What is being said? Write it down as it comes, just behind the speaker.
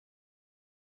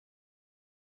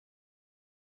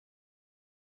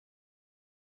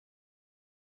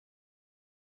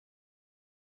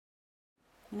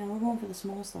You know, we're going for the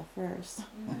small stuff first.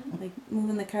 Mhm. Like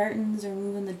moving the curtains or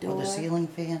moving the door. Or the ceiling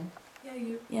fan. Yeah,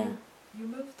 Yeah. you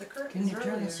moved the Can curtains you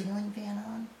earlier. turn the ceiling fan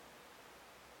on?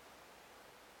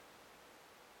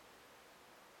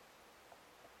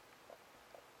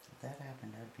 If that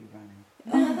happened, I'd be running.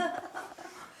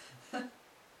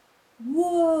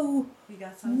 Whoa! You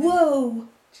got something? Whoa!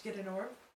 Did you get an orb?